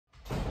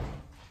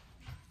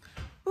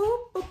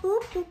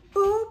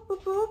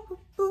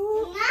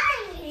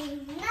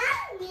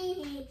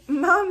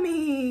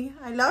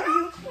I love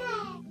you.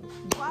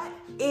 What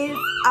is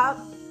up,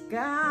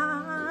 guys?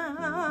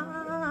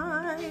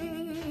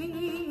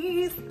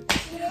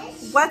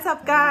 What's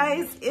up,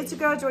 guys? It's your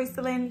girl,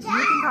 Joycelyn. You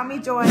can call me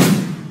Joy.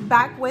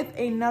 Back with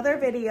another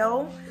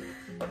video.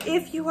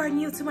 If you are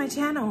new to my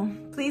channel,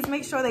 please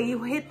make sure that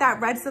you hit that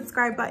red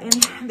subscribe button,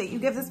 that you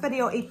give this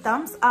video a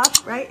thumbs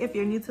up, right? If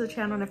you're new to the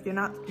channel, and if you're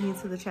not new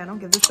to the channel,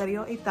 give this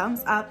video a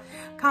thumbs up.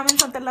 Comment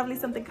something lovely,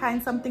 something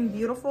kind, something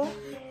beautiful,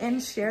 and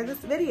share this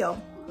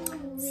video.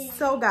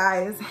 So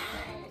guys,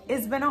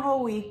 it's been a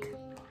whole week.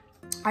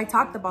 I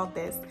talked about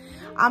this.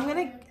 I'm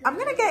gonna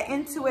get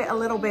into it a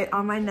little bit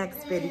on my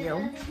next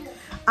video.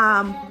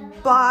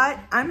 But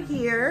I'm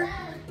here.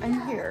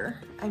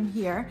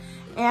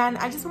 And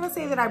I just want to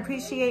say that I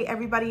appreciate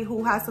everybody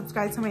who has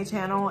subscribed to my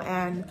channel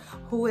and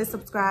who is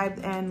subscribed,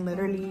 and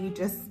literally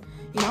just,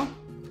 you know,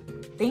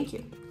 thank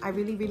you. I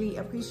really, really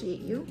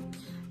appreciate you.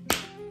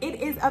 It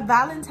is a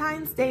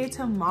Valentine's Day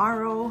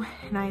tomorrow,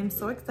 and I am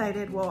so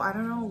excited. Well, I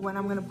don't know when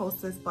I'm going to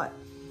post this, but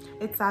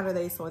it's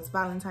Saturday, so it's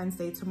Valentine's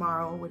Day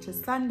tomorrow, which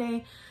is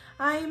Sunday.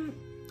 I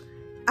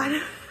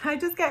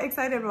just get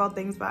excited about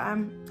things, but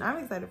I'm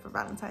excited for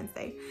Valentine's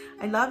Day.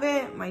 I love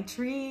it. My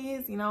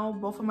trees, you know,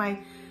 both of my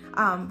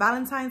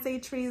Valentine's Day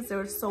trees,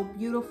 they're so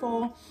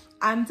beautiful.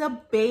 I'm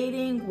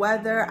debating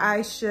whether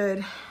I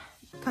should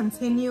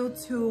continue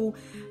to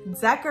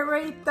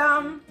decorate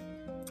them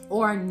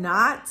or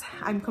not.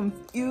 I'm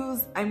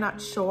confused. I'm not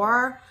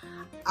sure.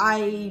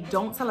 I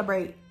don't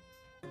celebrate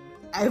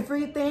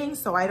everything,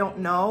 so I don't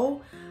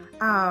know.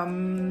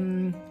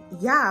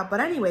 Yeah, but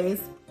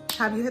anyways,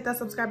 have you hit that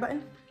subscribe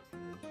button?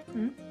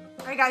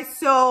 All right, guys,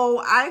 so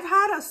I've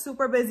had a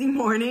super busy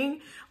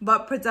morning,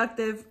 but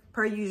productive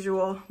per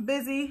usual.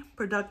 Busy,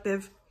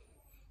 productive,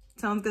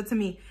 sounds good to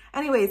me.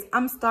 Anyways,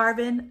 I'm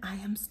starving. I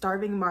am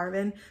starving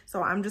Marvin,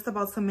 so I'm just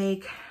about to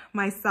make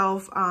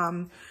myself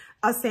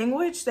a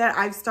sandwich that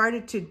I've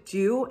started to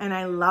do, and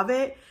I love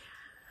it.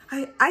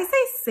 I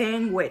say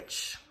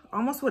sandwich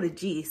almost with a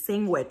G.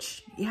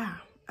 Sandwich. Yeah,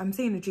 I'm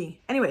saying a G.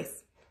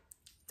 Anyways,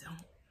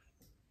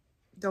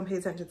 don't pay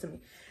attention to me.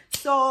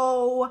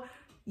 So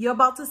you're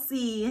about to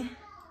see,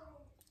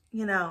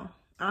 you know,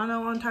 I don't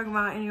know what I'm talking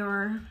about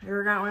anymore. You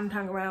forgot what I'm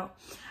talking about.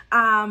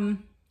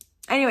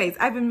 Anyways,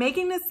 I've been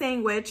making this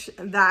sandwich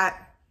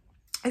that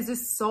is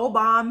just so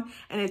bomb,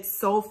 and it's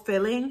so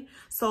filling.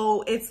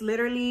 So it's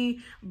literally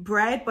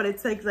bread, but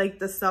it's like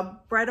the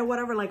sub bread or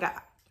whatever. Like,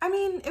 I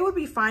mean, it would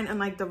be fine in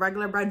like the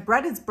regular bread.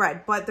 Bread is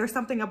bread, but there's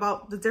something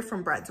about the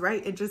different breads,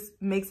 right? It just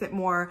makes it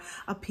more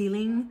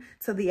appealing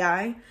to the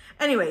eye.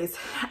 Anyways,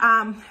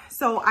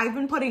 so I've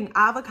been putting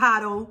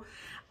avocado,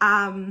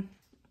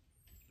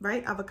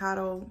 right?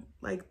 Avocado,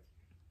 like,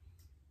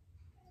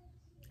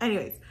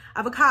 anyways,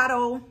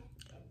 avocado,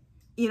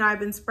 you know, I've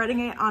been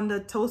spreading it on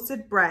the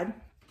toasted bread.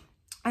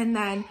 And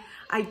then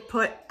I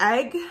put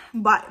egg,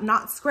 but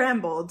not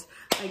scrambled,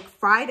 like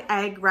fried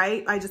egg,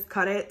 right? I just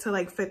cut it to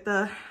like fit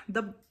the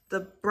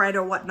bread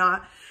or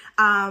whatnot.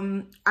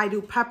 I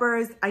do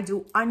peppers, I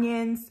do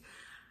onions,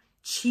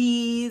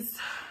 cheese,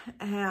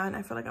 and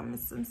I feel like I'm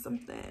missing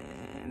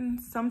something.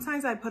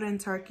 Sometimes I put in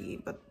turkey,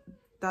 but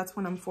that's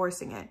when I'm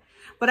forcing it.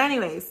 But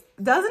anyways,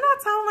 doesn't that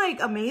sound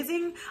like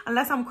amazing?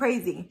 Unless I'm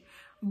crazy.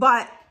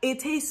 But it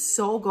tastes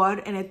so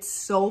good, and it's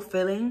so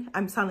filling,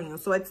 I'm telling you.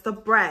 So it's the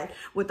bread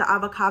with the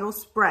avocado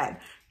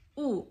spread.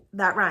 Ooh,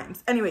 that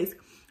rhymes. Anyways,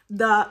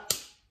 the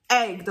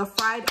egg, the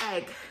fried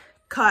egg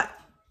cut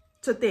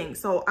to things.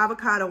 So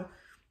avocado,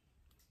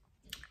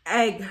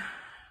 egg,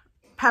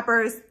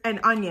 peppers, and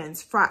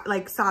onions,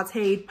 like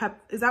sauteed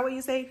is that what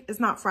you say?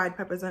 It's not fried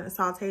peppers, and it's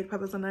sauteed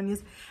peppers and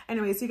onions.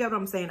 Anyways, you get what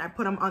I'm saying. I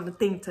put them on the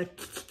thing to,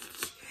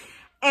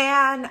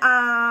 and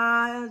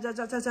oh,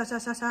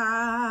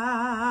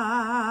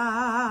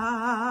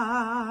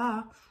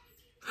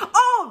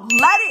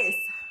 lettuce.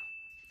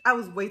 I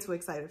was way too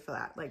excited for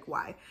that. Like,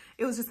 why?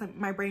 It was just like,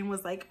 my brain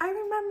was like, I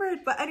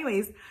remembered. But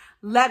anyways,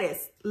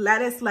 lettuce.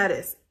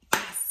 Yes.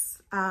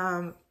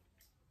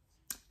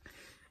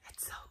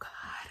 It's so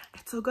good.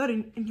 It's so good.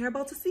 And you're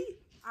about to see.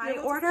 I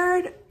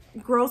ordered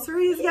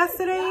groceries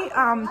yesterday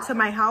to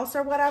my house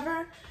or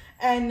whatever.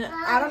 And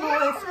I don't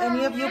know if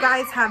any of you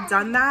guys have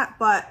done that,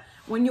 but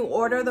when you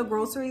order the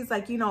groceries,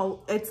 like, you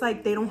know, it's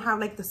like they don't have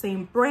like the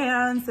same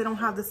brands. They don't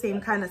have the same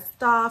kind of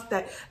stuff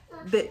that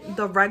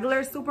the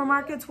regular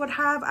supermarkets would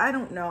have. I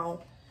don't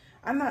know.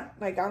 I'm not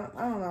like, I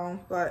don't know,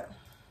 but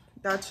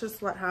that's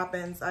just what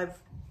happens. I've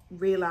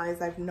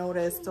realized, I've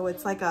noticed. So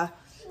it's like a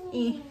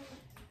and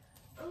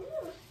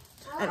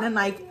then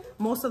like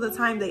most of the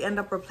time they end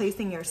up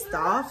replacing your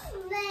stuff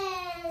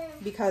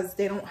because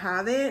they don't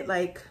have it.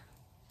 Like,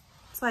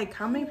 it's like,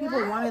 how many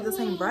people wanted the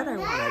same bread I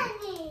wanted?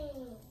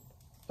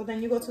 But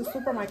then you go to the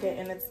supermarket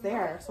and it's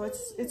there. So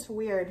it's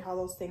weird how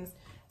those things.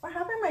 What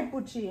happened, my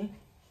Bucci?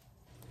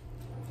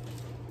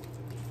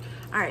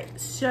 All right,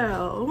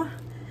 so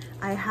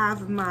I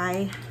have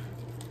my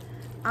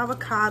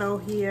avocado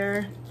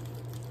here.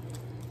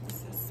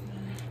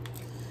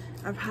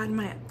 I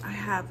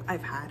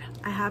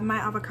have my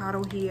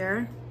avocado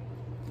here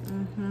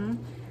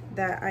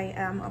that I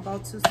am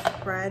about to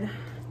spread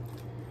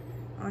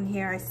On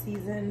here, I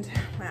seasoned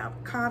my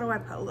avocado. I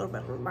put a little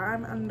bit of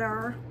lime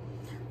under,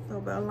 a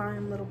little bit of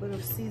lime, a little bit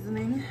of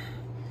seasoning.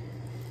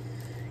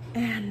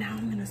 And now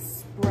I'm gonna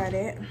spread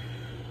it.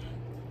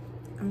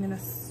 I'm gonna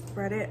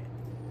spread it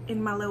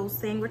in my little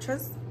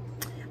sandwiches.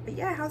 But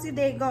yeah, how's your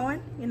day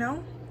going? You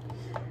know,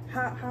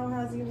 how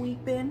has your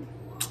week been?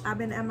 I've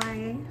been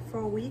MIA for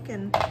a week,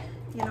 and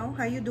you know,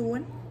 how you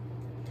doing?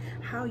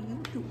 How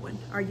you doing?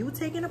 Are you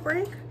taking a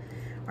break?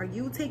 Are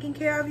you taking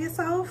care of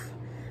yourself?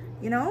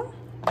 You know,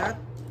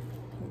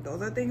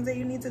 those are things that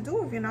you need to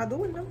do if you're not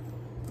doing them.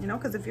 You know,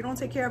 because if you don't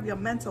take care of your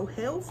mental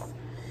health,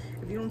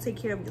 if you don't take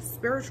care of your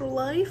spiritual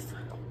life,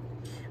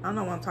 I don't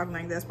know why I'm talking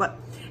like this, but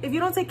if you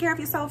don't take care of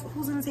yourself,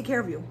 who's gonna take care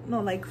of you? No,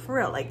 like for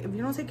real, like if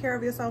you don't take care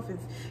of yourself, if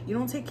you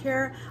don't take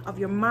care of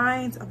your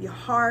mind, of your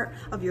heart,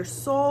 of your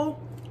soul,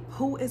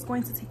 who is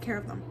going to take care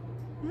of them?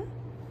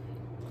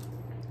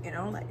 You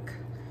know, like,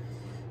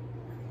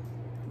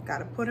 you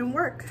gotta put in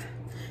work.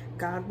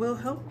 God will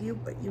help you,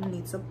 but you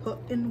need to put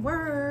in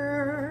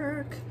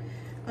work.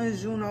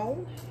 As you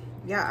know,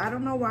 yeah, I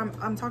don't know why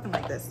I'm talking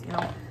like this, you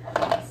know.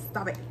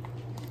 Stop it.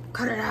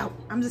 Cut it out.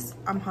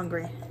 I'm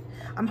hungry.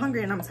 I'm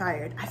hungry and I'm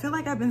tired. I feel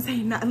like I've been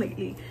saying that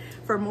lately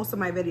for most of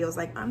my videos.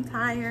 Like, I'm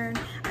tired,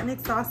 I'm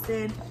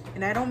exhausted,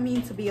 and I don't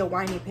mean to be a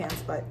whiny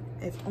pants, but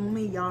if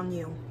only y'all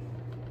knew.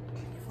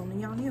 If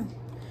only y'all knew.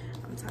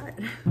 I'm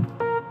tired.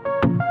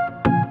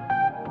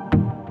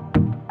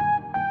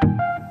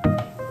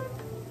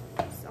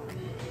 So,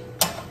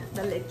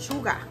 the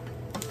lechuga.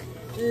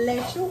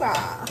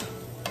 Lechuga.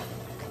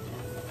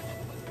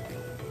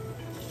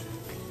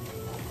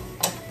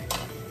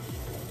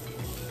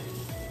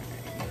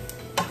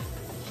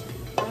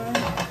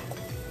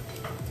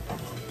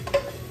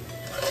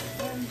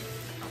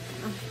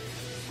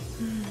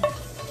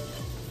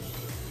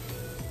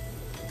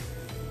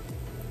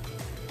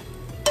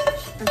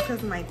 It's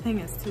because my thing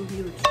is too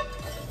huge.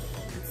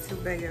 It's too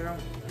big. And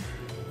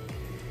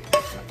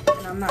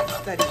I'm not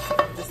steady.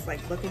 I'm just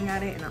like looking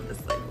at it and I'm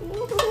just like,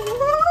 ooh.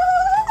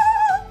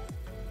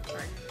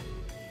 Right.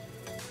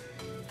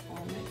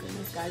 Oh my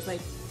goodness, guys.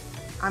 Like,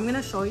 I'm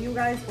gonna show you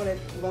guys what it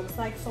looks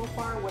like so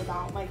far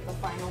without like the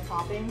final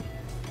topping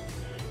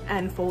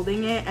and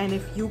folding it. And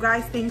if you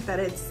guys think that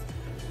it's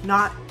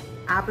not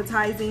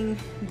appetizing,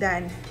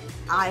 then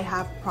I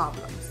have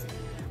problems.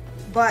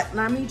 But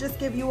let me just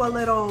give you a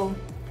little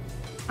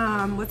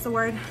what's the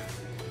word,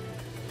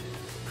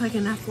 like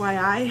an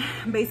FYI.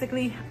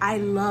 Basically, I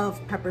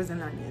love peppers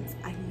and onions.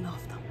 I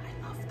love them.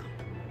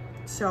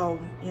 So,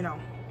 you know,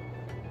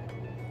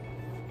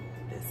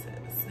 this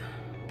is,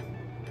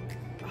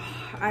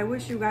 I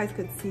wish you guys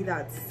could see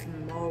that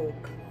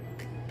smoke.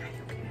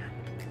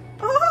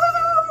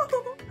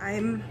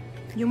 Oh!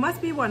 You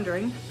must be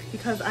wondering,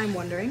 because I'm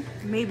wondering,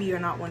 maybe you're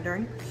not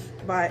wondering,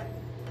 but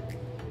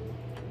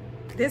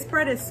this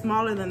bread is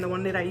smaller than the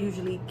one that I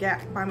usually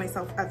get by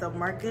myself at the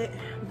market,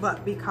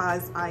 but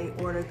because I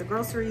ordered the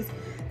groceries,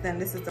 then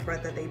this is the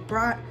bread that they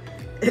brought.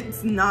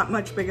 It's not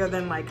much bigger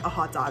than like a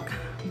hot dog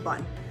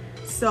bun.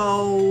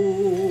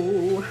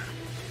 So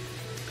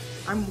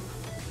I'm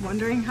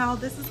wondering how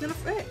this is gonna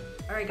fit.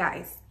 All right,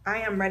 guys,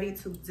 I am ready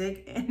to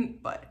dig in,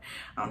 but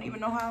I don't even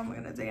know how I'm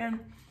gonna dig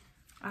in.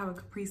 I have a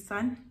Capri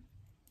Sun.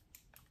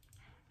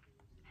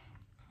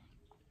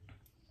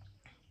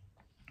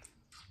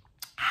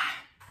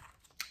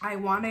 I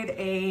wanted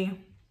a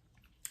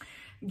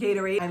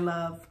Gatorade. I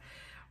love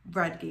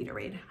red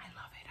Gatorade. I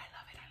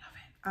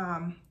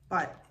love it.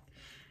 But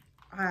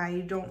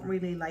I don't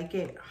really like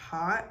it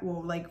hot.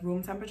 Well, like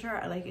room temperature.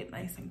 I like it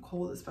nice and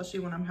cold, especially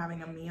when I'm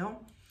having a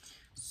meal.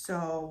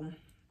 So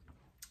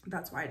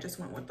that's why I just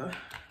went with the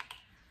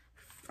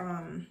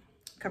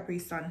Capri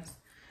Suns.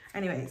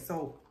 Anyway,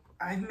 so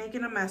I'm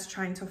making a mess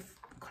trying to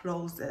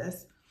close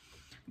this,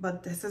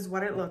 but this is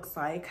what it looks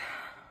like.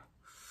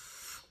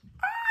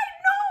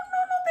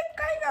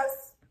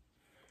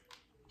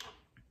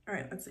 All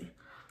right, let's see.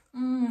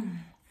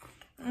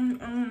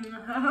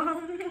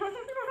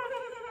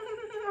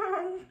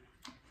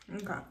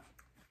 Okay.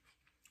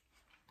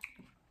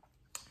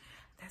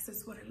 This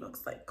is what it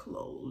looks like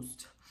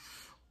closed.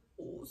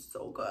 Oh,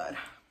 so good.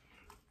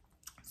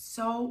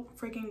 So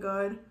freaking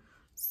good.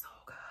 So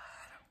good.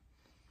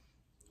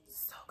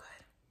 So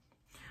good.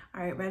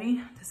 All right,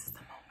 ready? This is the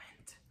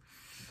moment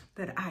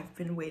that I've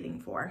been waiting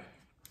for.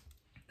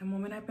 The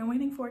moment I've been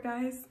waiting for,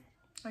 guys.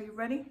 Are you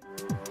ready?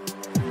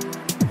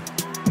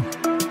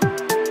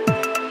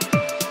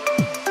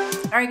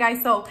 All right,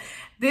 guys, so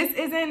this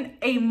isn't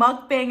a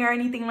mukbang or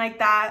anything like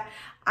that.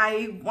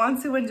 I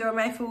want to enjoy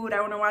my food.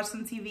 I want to watch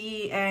some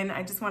TV, and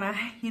I just want to,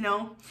 you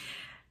know,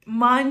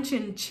 munch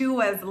and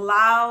chew as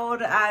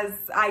loud as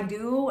I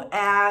do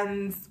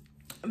and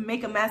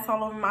make a mess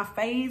all over my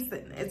face.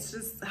 It's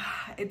just,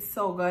 it's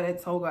so good.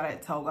 It's so good.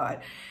 It's so good.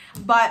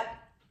 But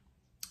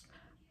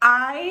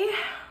I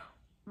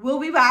will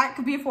be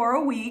back before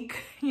a week.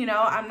 You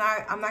know, I'm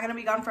not going to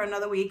be gone for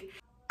another week.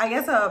 I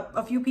guess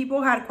a few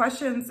people had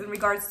questions in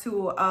regards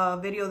to a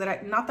video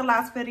that not the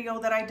last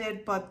video that I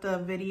did, but the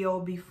video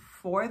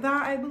before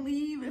that, I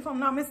believe, if I'm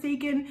not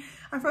mistaken.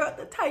 I forgot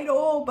the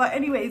title, but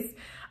anyways,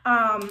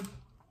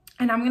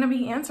 And I'm going to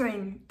be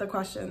answering the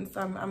questions.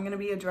 I'm going to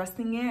be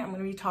addressing it. I'm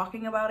going to be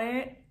talking about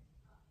it,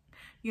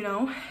 you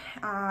know,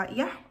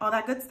 yeah, all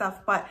that good stuff.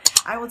 But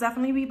I will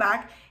definitely be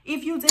back.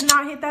 If you did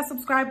not hit that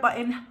subscribe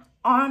button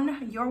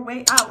on your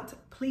way out,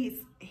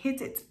 please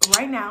hit it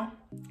right now.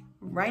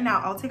 Right now.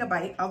 I'll take a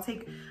bite. I'll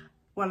take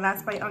one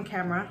last bite on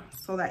camera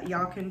so that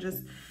y'all can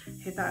just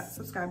hit that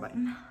subscribe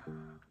button.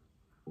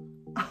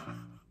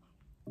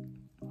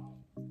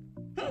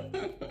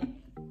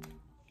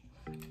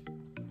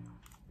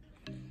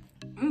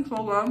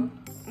 So good.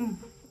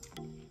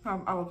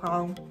 Have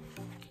avocado.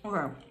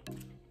 Okay.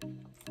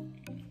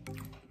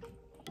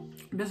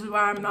 This is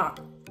why I'm not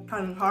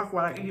trying to talk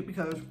while I eat,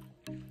 because,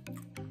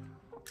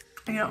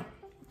 you know,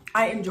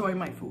 I enjoy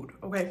my food,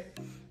 okay?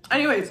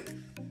 Anyways,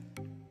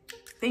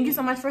 thank you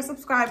so much for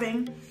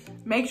subscribing.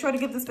 Make sure to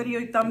give this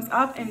video a thumbs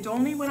up, and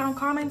don't leave without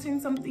commenting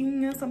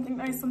something nice,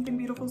 something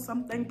beautiful,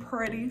 something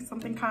pretty,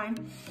 something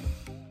kind.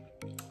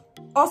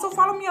 Also,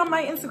 follow me on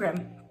my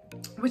Instagram,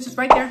 which is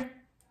right there.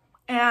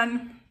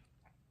 And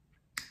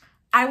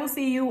I will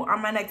see you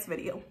on my next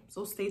video.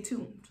 So stay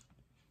tuned.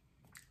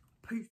 Peace.